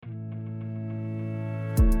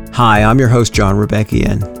Hi, I'm your host, John Rebecki,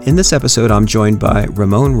 and in this episode, I'm joined by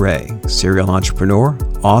Ramon Ray, serial entrepreneur,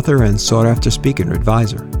 author, and sought-after speaker and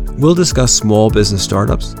advisor. We'll discuss small business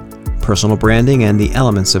startups, personal branding, and the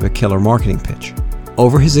elements of a killer marketing pitch.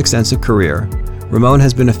 Over his extensive career, Ramon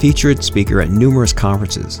has been a featured speaker at numerous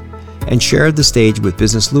conferences and shared the stage with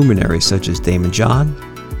business luminaries such as Daymond John,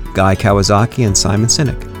 Guy Kawasaki, and Simon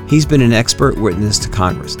Sinek. He's been an expert witness to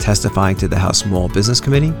Congress, testifying to the House Small Business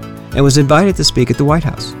Committee, and was invited to speak at the White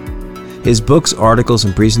House. His books, articles,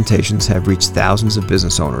 and presentations have reached thousands of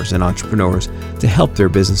business owners and entrepreneurs to help their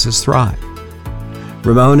businesses thrive.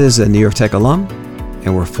 Ramon is a New York Tech alum,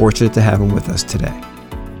 and we're fortunate to have him with us today.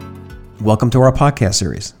 Welcome to our podcast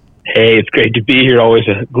series. Hey, it's great to be here. Always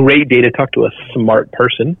a great day to talk to a smart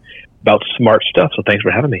person about smart stuff, so thanks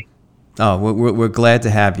for having me. Oh, we're glad to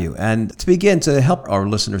have you. And to begin, to help our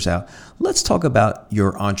listeners out, let's talk about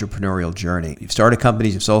your entrepreneurial journey. You've started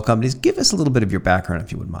companies, you've sold companies. Give us a little bit of your background,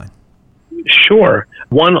 if you wouldn't mind. Sure.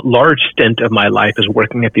 One large stint of my life is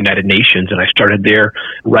working at the United Nations, and I started there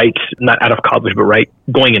right, not out of college, but right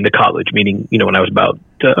going into college, meaning, when I was about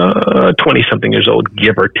 20-something years old,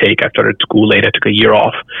 give or take. I started school late. I took a year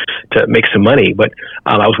off to make some money, but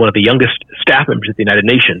I was one of the youngest staff members at the United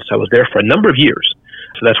Nations. So I was there for a number of years.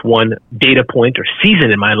 So that's one data point or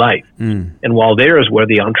season in my life. And while there is where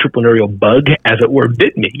the entrepreneurial bug, as it were,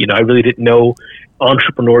 bit me. I really didn't know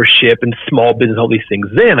entrepreneurship and small business, all these things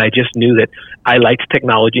then. I just knew that I liked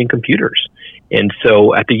technology and computers. And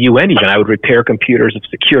so at the UN, even I would repair computers of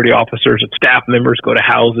security officers, of staff members, go to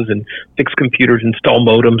houses and fix computers, install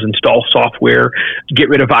modems, install software, get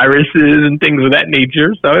rid of viruses and things of that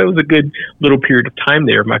nature. So it was a good little period of time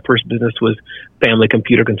there. My first business was Family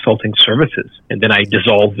Computer Consulting Services. And then I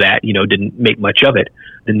dissolved that, didn't make much of it.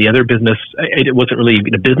 Then the other business, it wasn't really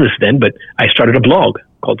a business then, but I started a blog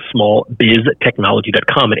called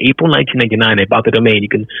smallbiztechnology.com. In April 1999, I bought the domain. You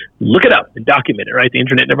can look it up and document it, right? The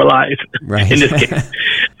internet never lies, right. In this case.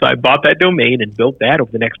 So I bought that domain and built that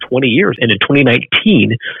over the next 20 years. And in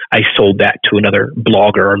 2019, I sold that to another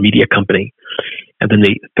blogger or media company. And then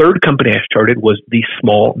the third company I started was the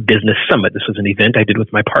Small Business Summit. This was an event I did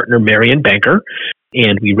with my partner, Marion Banker.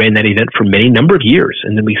 And we ran that event for many number of years.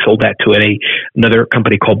 And then we sold that to another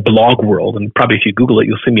company called Blog World. And probably if you Google it,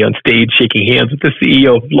 you'll see me on stage shaking hands with the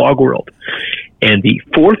CEO of Blog World. And the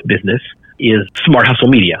fourth business is Smart Hustle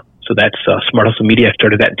Media. So that's Smart Hustle Media. I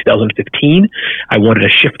started that in 2015. I wanted to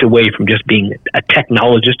shift away from just being a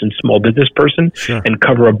technologist and small business person and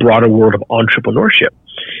cover a broader world of entrepreneurship.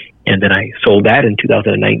 And then I sold that in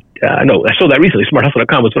 2009. I sold that recently.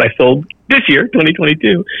 SmartHustle.com was what I sold this year,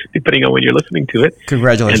 2022, depending on when you're listening to it.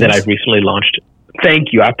 Congratulations. And then I recently launched.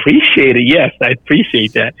 Thank you. I appreciate it. Yes, I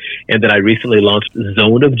appreciate that. And then I recently launched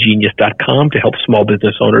zoneofgenius.com to help small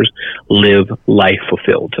business owners live life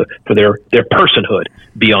fulfilled for their personhood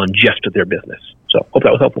beyond just their business. So hope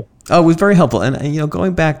that was helpful. Oh, it was very helpful. And,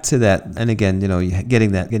 going back to that, and again,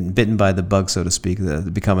 getting bitten by the bug, so to speak, to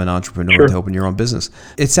become an entrepreneur, to open your own business.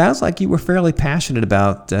 It sounds like you were fairly passionate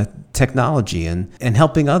about technology and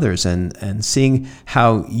helping others and seeing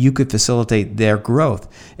how you could facilitate their growth.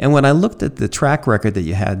 And when I looked at the track record that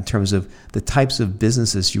you had in terms of the types of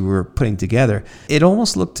businesses you were putting together, it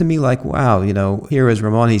almost looked to me like, wow, here is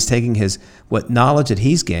Ramon, he's taking what knowledge that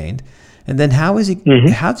he's gained, and then how's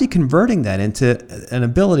he converting that into an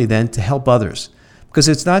ability then to help others? Because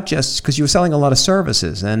it's not just because you were selling a lot of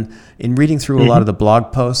services, and in reading through a lot of the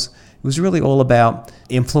blog posts, it was really all about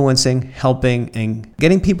influencing, helping, and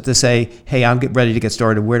getting people to say, hey, I'm ready to get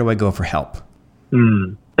started. Where do I go for help?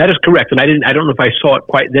 That is correct. And I don't know if I saw it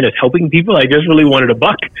quite then as helping people. I just really wanted a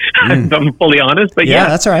buck, if I'm fully honest. But yeah,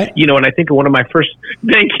 that's all right. And I think one of my first,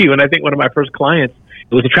 thank you. And I think one of my first clients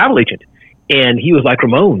was a travel agent. And he was like,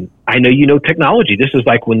 Ramon, I know you know technology. This is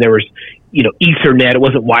like when there was, Ethernet. It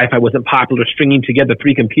wasn't Wi-Fi, wasn't popular. Stringing together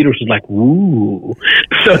 3 computers was like, ooh.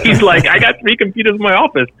 So he's like, I got 3 computers in my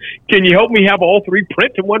office. Can you help me have all 3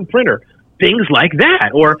 print to one printer? Things like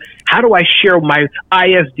that. Or how do I share my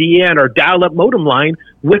ISDN or dial-up modem line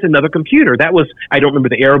with another computer? That was, I don't remember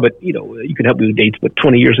the era, but you can help me with dates, but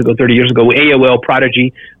 20 years ago, 30 years ago, AOL,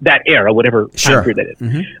 Prodigy, that era, whatever time period that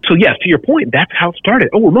is. So yes, to your point, that's how it started.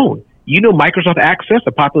 Oh, Ramon, Microsoft Access,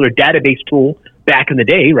 a popular database tool back in the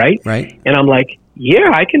day, right? Right. And I'm like, yeah,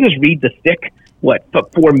 I can just read the thick,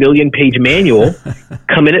 4 million page manual,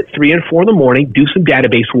 come in at 3 and 4 in the morning, do some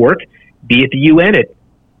database work, be at the UN at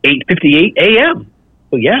 8:58 a.m.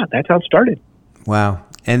 So yeah, that's how it started. Wow.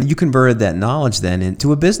 And you converted that knowledge then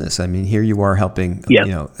into a business. I mean, here you are helping,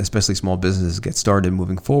 especially small businesses get started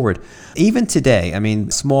moving forward. Even today, I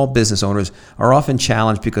mean, small business owners are often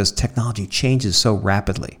challenged because technology changes so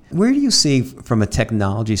rapidly. Where do you see, from a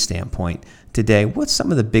technology standpoint today, what's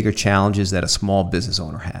some of the bigger challenges that a small business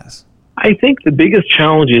owner has? I think the biggest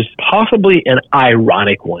challenge is possibly an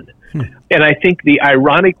ironic one. And I think the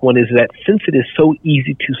ironic one is that since it is so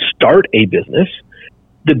easy to start a business,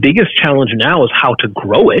 the biggest challenge now is how to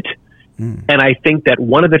grow it. And I think that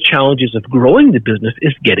one of the challenges of growing the business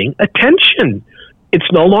is getting attention. It's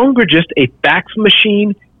no longer just a fax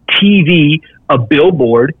machine, TV, a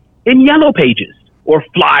billboard, and yellow pages or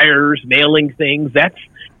flyers, mailing things. That's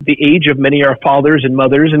the age of many of our fathers and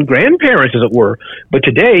mothers and grandparents, as it were. But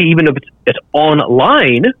today, even if it's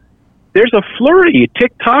online, there's a flurry.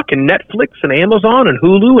 TikTok and Netflix and Amazon and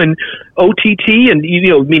Hulu and OTT and,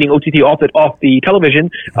 meaning OTT off the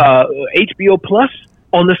television, HBO Plus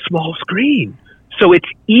on the small screen. So it's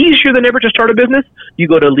easier than ever to start a business. You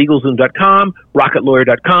go to LegalZoom.com,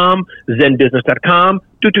 RocketLawyer.com, ZenBusiness.com,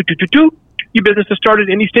 your business is started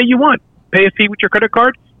any state you want. Pay a fee with your credit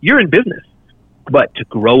card, you're in business. But to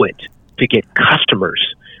grow it, to get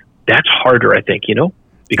customers, that's harder, I think,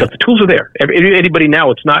 because the tools are there. Anybody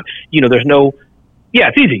now, it's not, there's no,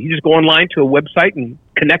 it's easy. You just go online to a website and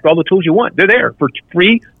connect all the tools you want. They're there for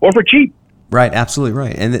free or for cheap. Right, absolutely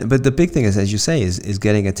right. But the big thing is, as you say, is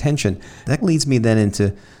getting attention. That leads me then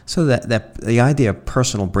into that the idea of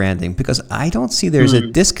personal branding, because I don't see there's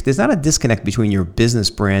not a disconnect between your business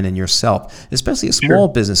brand and yourself, especially a small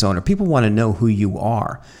business owner. People want to know who you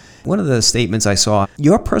are. One of the statements I saw,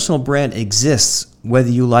 your personal brand exists whether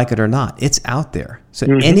you like it or not. It's out there. So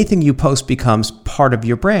anything you post becomes part of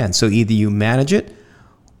your brand. So either you manage it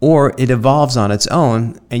or it evolves on its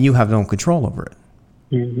own and you have no control over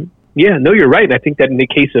it. Yeah, no, you're right. And I think that in the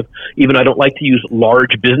case of, even I don't like to use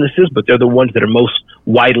large businesses, but they're the ones that are most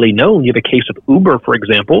widely known. You have a case of Uber, for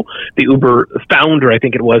example. The Uber founder, I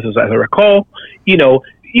think it was, as I recall,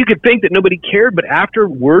 you could think that nobody cared, but after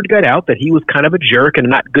word got out that he was kind of a jerk and a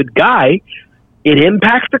not good guy, it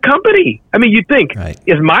impacts the company. I mean, you'd think,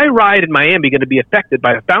 is my ride in Miami going to be affected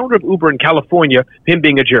by a founder of Uber in California, him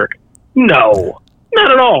being a jerk? No,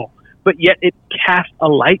 not at all. But yet it casts a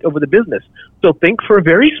light over the business. So think for a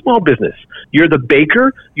very small business. You're the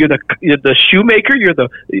baker, you're the shoemaker, you're the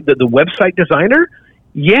website designer.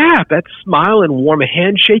 Yeah, that smile and warm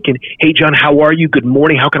handshake and, hey, John, how are you? Good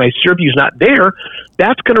morning. How can I serve you? Is not there.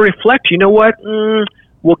 That's going to reflect, you know what?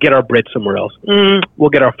 We'll get our bread somewhere else. We'll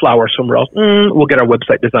get our flour somewhere else. We'll get our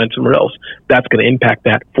website design somewhere else. That's going to impact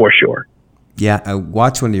that for sure. Yeah, I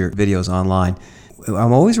watched one of your videos online. I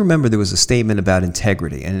always remember there was a statement about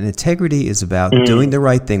integrity, and integrity is about doing the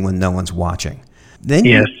right thing when no one's watching. Then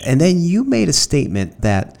you made a statement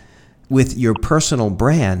that with your personal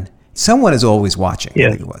brand, someone is always watching. I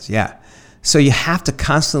think it was. Yeah. So you have to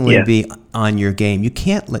constantly be on your game. You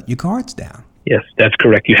can't let your guards down. Yes, that's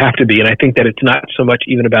correct. You have to be. And I think that it's not so much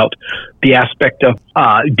even about the aspect of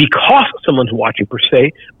because someone's watching per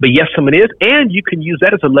se, but yes, someone is. And you can use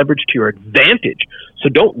that as a leverage to your advantage. So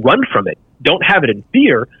don't run from it. Don't have it in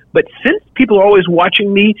fear. But since people are always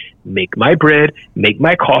watching me make my bread, make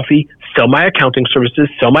my coffee, sell my accounting services,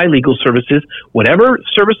 sell my legal services, whatever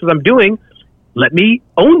services I'm doing, let me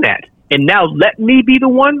own that. And now let me be the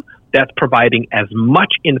one that's providing as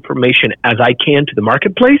much information as I can to the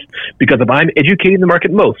marketplace, because if I'm educating the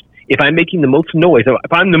market most, if I'm making the most noise,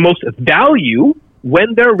 if I'm the most value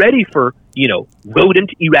when they're ready for,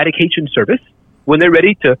 rodent eradication service, when they're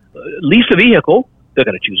ready to lease a vehicle, they're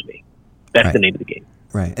going to choose me. That's the name of the game.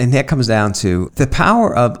 Right. And that comes down to the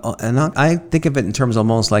power of, and I think of it in terms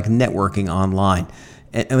almost like networking online.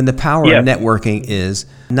 And the power of networking is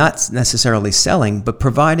not necessarily selling, but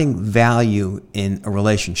providing value in a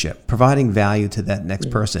relationship, providing value to that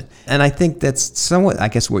next person. And I think that's somewhat, I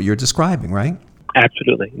guess, what you're describing, right?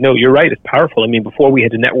 Absolutely. No, you're right. It's powerful. I mean, before we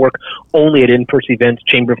had to network only at in-person events,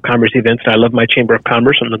 Chamber of Commerce events, and I love my Chamber of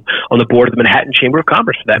Commerce on the board of the Manhattan Chamber of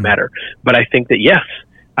Commerce for that matter. But I think that,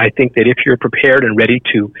 I think that if you're prepared and ready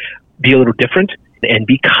to be a little different and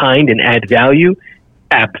be kind and add value,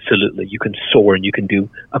 absolutely, you can soar and you can do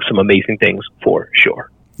some amazing things for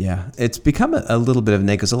sure. Yeah, it's become a little bit of a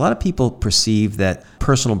negative because a lot of people perceive that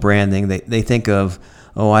personal branding, they think of,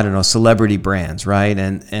 celebrity brands, right?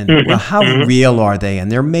 And well, how real are they?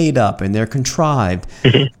 And they're made up and they're contrived.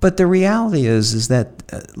 But the reality is that,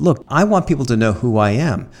 look, I want people to know who I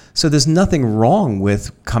am. So there's nothing wrong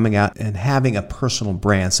with coming out and having a personal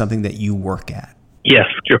brand, something that you work at. Yes,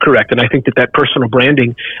 you're correct. And I think that personal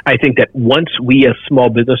branding, I think that once we as small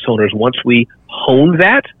business owners, once we hone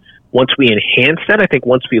that, once we enhance that, I think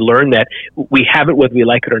once we learn that we have it whether we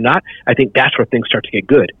like it or not, I think that's where things start to get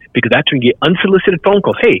good, because that's when you get unsolicited phone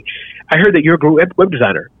calls. Hey, I heard that you're a great web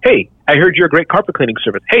designer. Hey, I heard you're a great carpet cleaning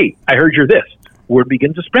service. Hey, I heard you're this. Word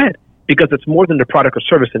begins to spread, because it's more than the product or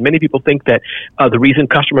service. And many people think that the reason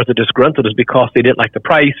customers are disgruntled is because they didn't like the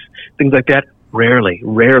price, things like that. Rarely,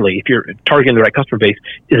 if you're targeting the right customer base,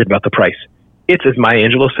 is it about the price. It's, as Maya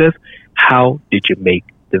Angelou says, how did you make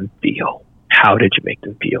them feel? How did you make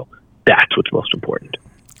them feel? That's what's most important.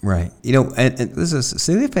 Right. And there's a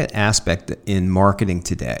significant aspect in marketing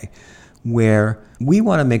today where we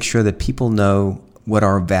want to make sure that people know what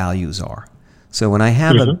our values are. So when I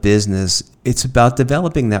have a business, it's about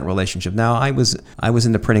developing that relationship. Now, I was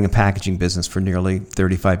in the printing and packaging business for nearly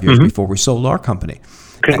 35 years before we sold our company.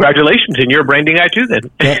 Congratulations, and you're a branding guy too then.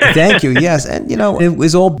 Thank you, yes. And, it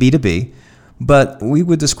was all B2B, but we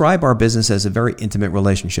would describe our business as a very intimate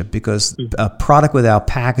relationship, because a product without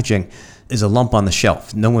packaging is a lump on the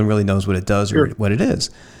shelf. No one really knows what it does or what it is.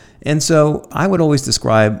 And so I would always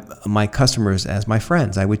describe my customers as my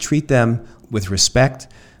friends. I would treat them with respect,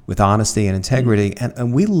 with honesty and integrity,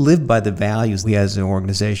 and we live by the values we as an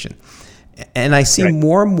organization. And I see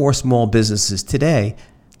more and more small businesses today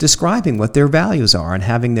describing what their values are and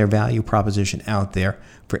having their value proposition out there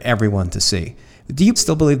for everyone to see. Do you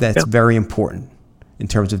still believe that it's very important in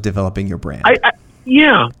terms of developing your brand?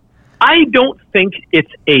 I don't think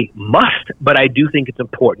it's a must, but I do think it's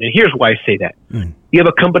important. And here's why I say that. You have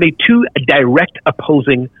a company, two direct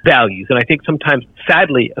opposing values. And I think sometimes,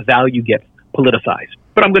 sadly, a value gets politicized.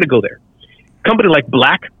 But I'm going to go there. Company like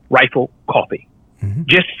Black Rifle Coffee.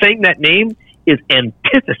 Just saying that name is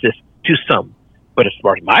antithesis to some. But as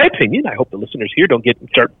far as my opinion, I hope the listeners here don't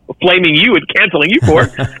start flaming you and canceling you for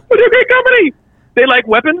it. But they're a great company. They like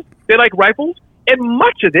weapons. They like rifles. And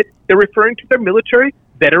much of it, they're referring to their military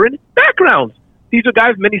veteran backgrounds. These are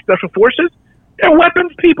guys, many special forces. They're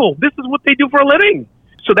weapons people. This is what they do for a living.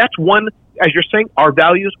 So that's one, as you're saying, our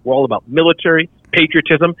values, we're all about military,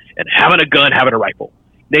 patriotism, and having a gun, having a rifle.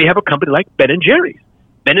 They have a company like Ben & Jerry's.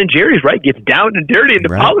 Ben & Jerry's, gets down and dirty into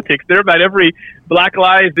politics. They're about every Black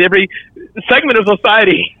Lives, every segment of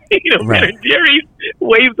society. Ben & Jerry's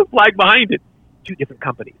waves the flag behind it. Two different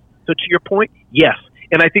companies. So to your point, yes.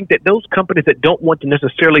 And I think that those companies that don't want to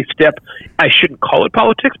necessarily step, I shouldn't call it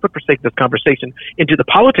politics, but for sake of this conversation, into the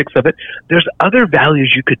politics of it, there's other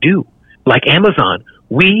values you could do. Like Amazon,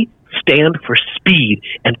 we stand for speed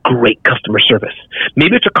and great customer service.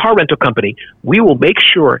 Maybe it's a car rental company. We will make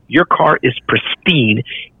sure your car is pristine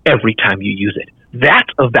every time you use it. That's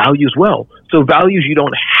a value as well. So values, you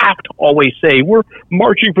don't have to always say, we're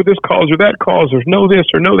marching for this cause or that cause, or no this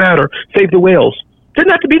or no that, or save the whales. It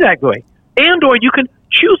doesn't have to be that way. And or you can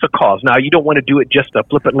choose a cause. Now, you don't want to do it just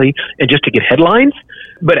flippantly and just to get headlines.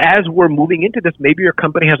 But as we're moving into this, maybe your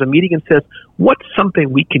company has a meeting and says, what's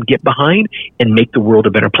something we can get behind and make the world a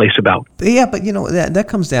better place about? Yeah, but that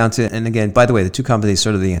comes down to, and again, by the way, the two companies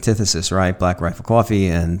sort of the antithesis, right? Black Rifle Coffee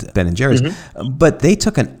and Ben & Jerry's. But they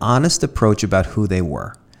took an honest approach about who they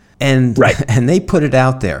were. And they put it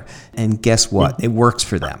out there. And guess what? It works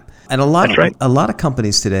for them. And a lot of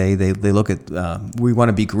companies today, they look at, we want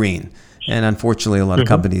to be green. And unfortunately, a lot of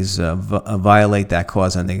companies violate that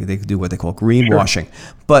cause, and they do what they call greenwashing.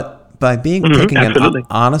 But by taking an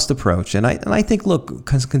honest approach, and I think, look,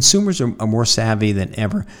 consumers are more savvy than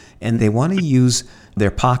ever, and they want to use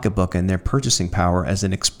their pocketbook and their purchasing power as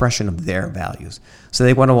an expression of their values. So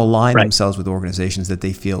they want to align themselves with organizations that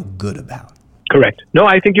they feel good about. Correct. No,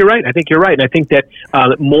 I think you're right. And I think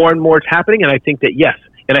that more and more is happening, and I think that, yes.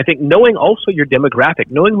 And I think knowing also your demographic,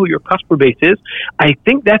 knowing who your customer base is, I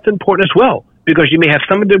think that's important as well. Because you may have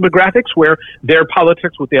some demographics where their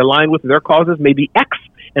politics, what they align with, their causes may be X,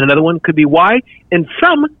 and another one could be Y, and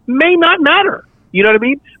some may not matter. You know what I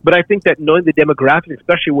mean? But I think that knowing the demographics,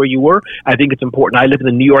 especially where you were, I think it's important. I live in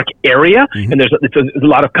the New York area, and there's a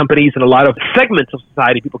lot of companies and a lot of segments of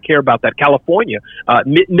society people care about that. California,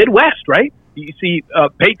 Midwest, right? You see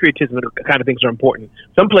patriotism and kind of things are important.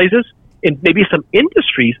 Some places, and maybe some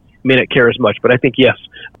industries may not care as much, but I think, yes,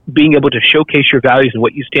 being able to showcase your values and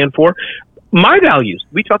what you stand for. My values,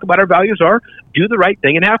 we talk about our values are do the right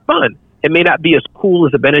thing and have fun. It may not be as cool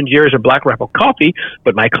as a Ben & Jerry's or Black Rifle Coffee,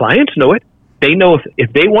 but my clients know it. They know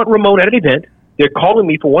if they want Ramon at an event, they're calling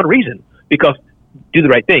me for one reason, because do the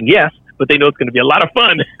right thing, yes, but they know it's going to be a lot of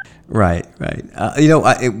fun. Right.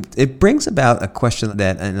 It brings about a question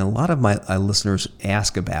that and a lot of my listeners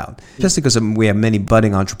ask about, just because we have many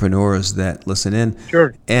budding entrepreneurs that listen in.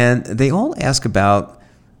 Sure. And they all ask about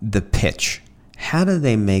the pitch. how do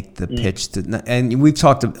they make the pitch to, and we've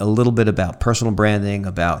talked a little bit about personal branding,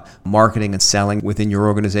 about marketing and selling within your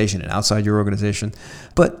organization and outside your organization,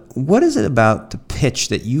 but what is it about the pitch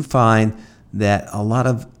that you find that a lot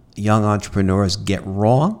of young entrepreneurs get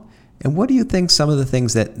wrong? And what do you think some of the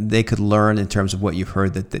things that they could learn in terms of what you've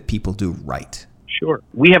heard that people do right? Sure.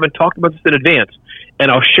 We haven't talked about this in advance, and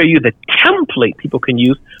I'll show you the template people can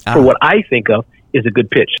use for what I think of is a good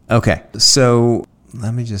pitch. Okay. So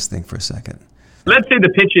let me just think for a second. Let's say the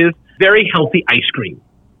pitch is very healthy ice cream.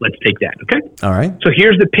 Let's take that, okay? All right. So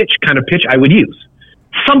here's the kind of pitch I would use.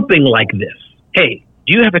 Something like this. Hey,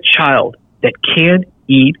 do you have a child that can't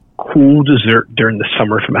eat cool dessert during the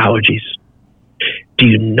summer from allergies? Do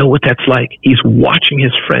you know what that's like? He's watching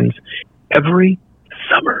his friends every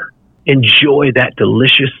summer enjoy that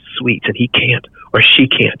delicious sweets, and he can't or she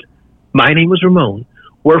can't. My name is Ramon.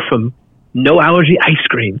 We're from No Allergy Ice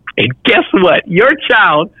Cream. And guess what? Your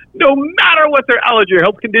child, no matter what their allergy or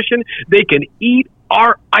health condition, they can eat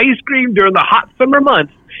our ice cream during the hot summer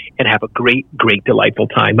months and have a great, great, delightful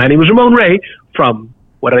time. My name is Ramon Ray from,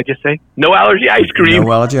 what did I just say? No Allergy Ice Cream.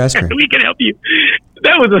 No Allergy Ice Cream. We can help you.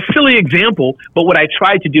 That was a silly example, but what I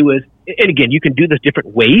tried to do is, and again, you can do this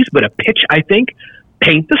different ways, but a pitch, I think,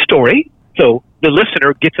 paint the story so the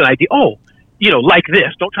listener gets an idea. Oh, like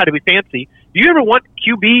this. Don't try to be fancy. Do you ever want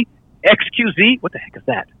QB XQZ? What the heck is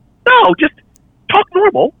that? No, just talk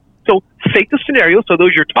normal. So state the scenario so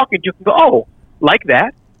those you're talking to can go, oh, like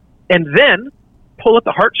that. And then pull up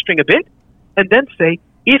the heartstring a bit and then say,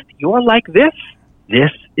 if you're like this,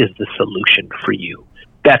 this is the solution for you.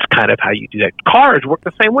 That's kind of how you do that. Cars work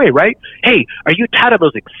the same way, right? Hey, are you tired of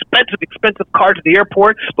those expensive cars at the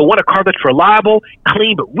airport, but want a car that's reliable,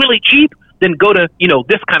 clean, but really cheap? Then go to,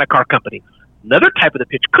 this kind of car company. Another type of the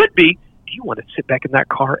pitch could be, do you want to sit back in that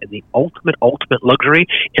car in the ultimate luxury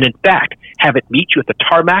and, in fact, have it meet you at the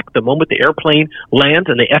tarmac the moment the airplane lands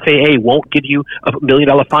and the FAA won't give you a $1 million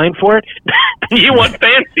fine for it? You want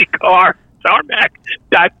fancy car,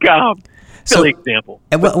 tarmac.com. Silly example.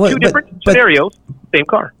 Two different scenarios, same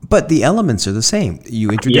car. But the elements are the same. You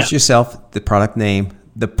introduce yourself, the product name,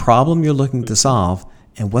 the problem you're looking to solve,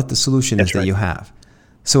 and what the solution is that you have.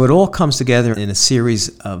 So it all comes together in a series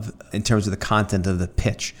in terms of the content of the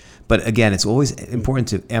pitch. But again, it's always important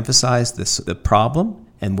to emphasize the problem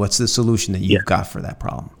and what's the solution that you've got for that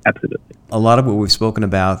problem. Absolutely. A lot of what we've spoken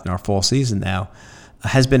about in our fall season now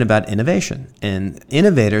has been about innovation. And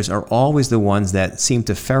innovators are always the ones that seem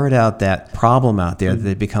to ferret out that problem out there that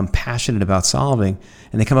they become passionate about solving,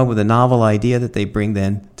 and they come up with a novel idea that they bring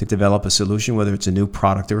then to develop a solution, whether it's a new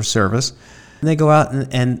product or a service. And they go out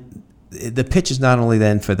and the pitch is not only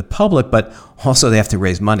then for the public, but also they have to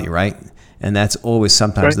raise money, right? And that's always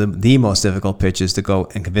sometimes the most difficult pitch is to go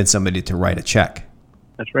and convince somebody to write a check.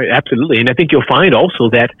 That's right, absolutely. And I think you'll find also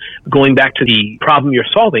that going back to the problem you're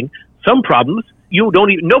solving, some problems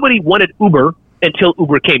nobody wanted Uber until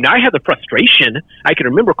Uber came. Now, I had the frustration. I can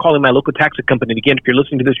remember calling my local taxi company. And again, if you're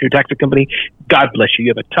listening to this, your taxi company, God bless you.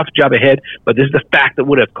 You have a tough job ahead. But this is the fact that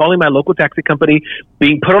would have calling my local taxi company,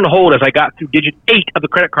 being put on hold as I got through digit 8 of the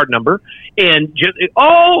credit card number, and just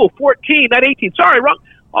 14, not 18. Sorry, wrong.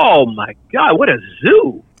 Oh my God, what a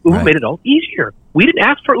zoo! Uber made it all easier. We didn't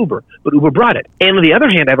ask for Uber, but Uber brought it. And on the other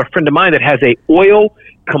hand, I have a friend of mine that has a oil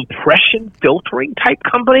compression filtering type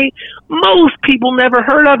company. Most people never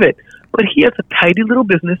heard of it, but he has a tidy little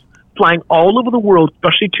business flying all over the world,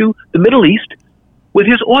 especially to the Middle East, with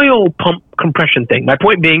his oil pump compression thing. My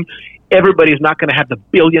point being, everybody's not going to have the $1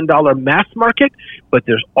 billion mass market, but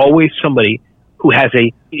there's always somebody who has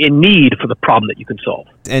a need for the problem that you can solve.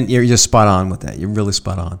 And you're just spot on with that. You're really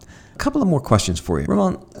spot on. A couple of more questions for you.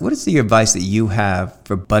 Ramon, what is the advice that you have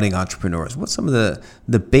for budding entrepreneurs? What's some of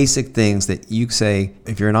the basic things that you say,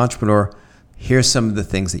 if you're an entrepreneur, here's some of the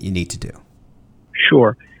things that you need to do?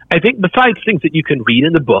 Sure. I think besides things that you can read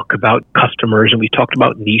in the book about customers, and we talked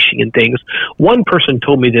about niching and things, one person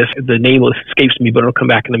told me this, the name escapes me, but it'll come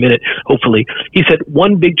back in a minute, hopefully. He said,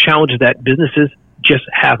 one big challenge is that businesses just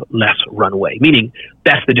have less runway, meaning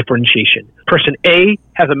that's the differentiation. Person A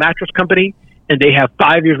has a mattress company, and they have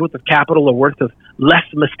 5 years worth of capital or worth of less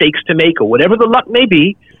mistakes to make or whatever the luck may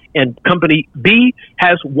be, and company B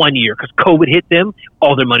has 1 year because COVID hit them,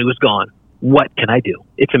 all their money was gone. What can I do?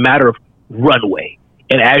 It's a matter of runway.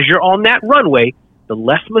 And as you're on that runway, the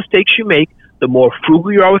less mistakes you make, the more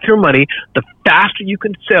frugal you are with your money, the faster you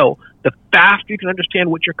can sell, the faster you can understand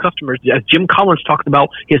what your customers, as Jim Collins talked about,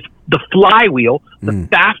 the flywheel, the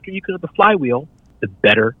faster you can have the flywheel, the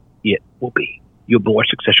better it will be. You'll be more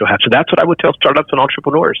success you'll have. So that's what I would tell startups and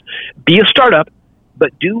entrepreneurs. Be a startup,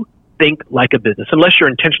 but do think like a business. Unless you're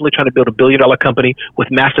intentionally trying to build $1 billion company with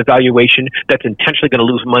massive valuation that's intentionally going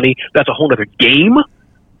to lose money, that's a whole other game.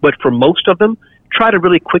 But for most of them, try to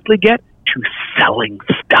really quickly get to selling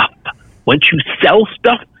stuff. Once you sell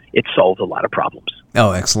stuff, it solves a lot of problems.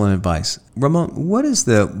 Oh, excellent advice. Ramon, what is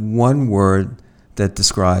the one word that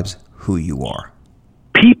describes who you are?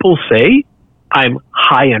 People say I'm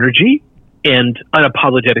high energy and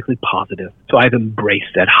unapologetically positive. So I've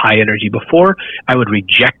embraced that high energy. Before, I would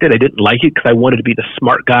reject it. I didn't like it because I wanted to be the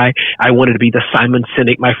smart guy. I wanted to be the Simon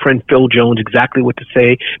Sinek, my friend Phil Jones, exactly what to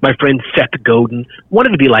say, my friend Seth Godin, wanted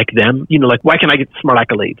to be like them. Like, why can't I get smart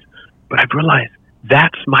accolades? But I've realized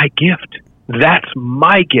that's my gift. That's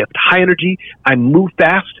my gift. High energy. I move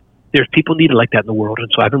fast. There's people needed like that in the world.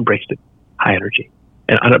 And so I've embraced it. High energy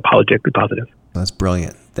and unapologetically positive. That's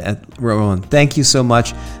brilliant. Ramon, thank you so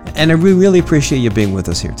much. And I really appreciate you being with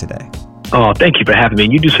us here today. Oh, thank you for having me.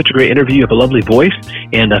 And you do such a great interview. You have a lovely voice.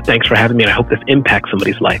 And thanks for having me. And I hope this impacts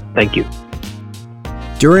somebody's life. Thank you.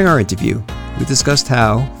 During our interview, we discussed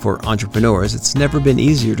how, for entrepreneurs, it's never been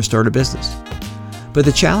easier to start a business. But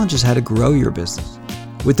the challenge is how to grow your business.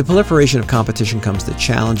 With the proliferation of competition comes the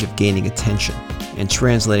challenge of gaining attention and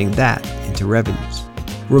translating that into revenues.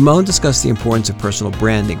 Ramon discussed the importance of personal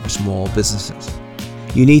branding for small businesses.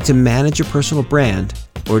 You need to manage your personal brand,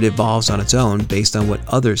 or it evolves on its own based on what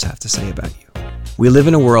others have to say about you. We live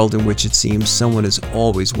in a world in which it seems someone is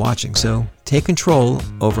always watching, so take control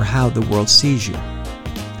over how the world sees you.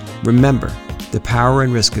 Remember, the power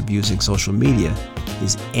and risk of using social media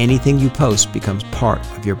is anything you post becomes part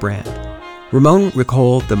of your brand. Ramon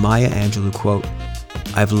recalled the Maya Angelou quote,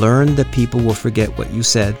 "I've learned that people will forget what you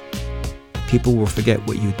said, people will forget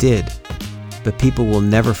what you did, but people will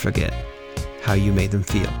never forget how you made them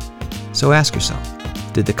feel." So ask yourself,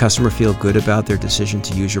 did the customer feel good about their decision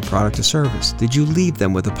to use your product or service? Did you leave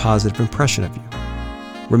them with a positive impression of you?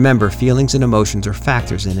 Remember, feelings and emotions are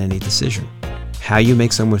factors in any decision. How you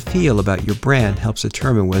make someone feel about your brand helps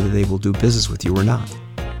determine whether they will do business with you or not.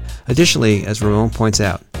 Additionally, as Ramon points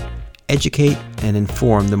out, educate and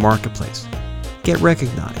inform the marketplace. Get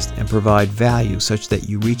recognized and provide value such that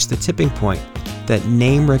you reach the tipping point that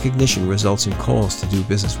name recognition results in calls to do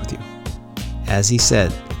business with you. As he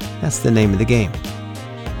said, that's the name of the game.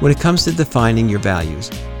 When it comes to defining your values,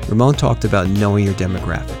 Ramon talked about knowing your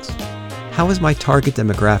demographics. How is my target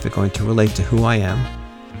demographic going to relate to who I am,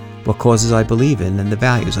 what causes I believe in, and the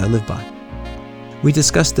values I live by? We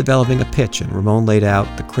discussed developing a pitch, and Ramon laid out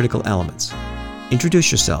the critical elements.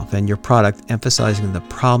 Introduce yourself and your product, emphasizing the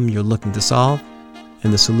problem you're looking to solve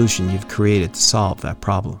and the solution you've created to solve that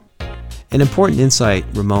problem. An important insight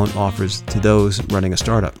Ramon offers to those running a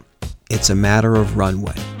startup: it's a matter of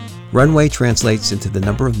runway. Runway translates into the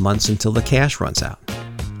number of months until the cash runs out.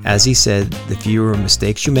 As he said, the fewer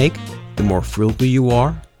mistakes you make, the more frugal you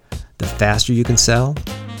are, the faster you can sell,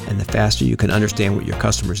 and the faster you can understand what your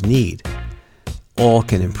customers need. All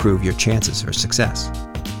can improve your chances for success.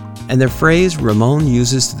 And the phrase Ramon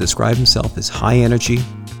uses to describe himself is high energy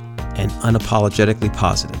and unapologetically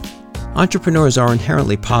positive. Entrepreneurs are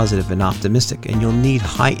inherently positive and optimistic, and you'll need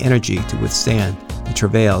high energy to withstand the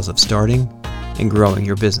travails of starting and growing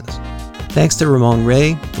your business. Thanks to Ramon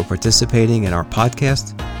Ray for participating in our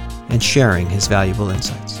podcast and sharing his valuable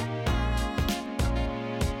insights.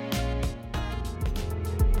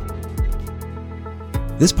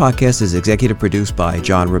 This podcast is executive produced by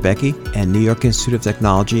John Rebecki and New York Institute of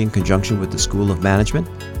Technology in conjunction with the School of Management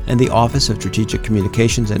and the Office of Strategic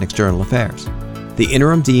Communications and External Affairs. The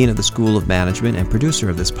interim dean of the School of Management and producer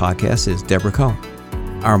of this podcast is Deborah Cohn.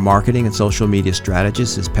 Our marketing and social media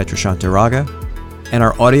strategist is Petra Shantaraga, and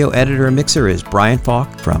our audio editor and mixer is Brian Falk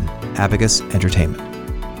from Abacus Entertainment.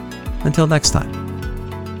 Until next time.